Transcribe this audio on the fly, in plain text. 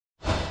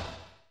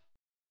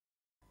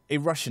A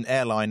Russian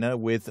airliner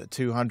with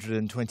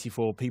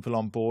 224 people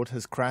on board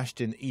has crashed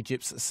in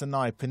Egypt's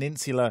Sinai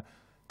Peninsula.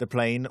 The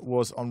plane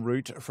was en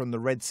route from the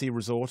Red Sea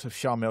resort of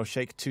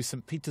Sharm-el-Sheikh to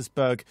St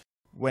Petersburg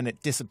when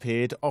it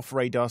disappeared off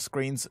radar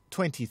screens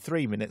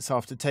 23 minutes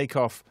after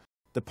takeoff.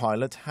 The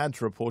pilot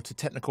had reported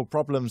technical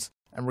problems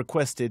and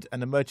requested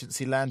an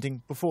emergency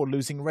landing before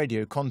losing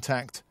radio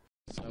contact.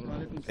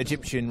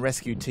 Egyptian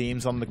rescue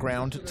teams on the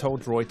ground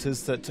told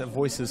Reuters that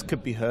voices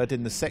could be heard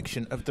in the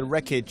section of the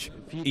wreckage.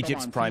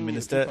 Egypt's Prime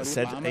Minister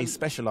said a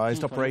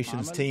specialised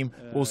operations team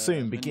will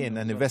soon begin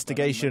an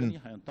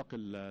investigation.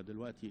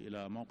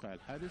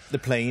 The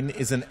plane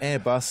is an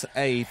Airbus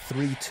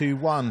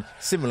A321,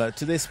 similar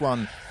to this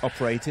one,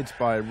 operated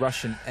by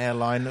Russian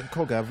airline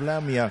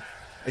Kogavlamia.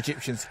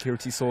 Egyptian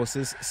security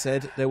sources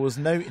said there was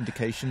no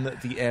indication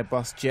that the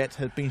Airbus jet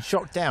had been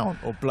shot down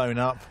or blown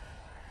up.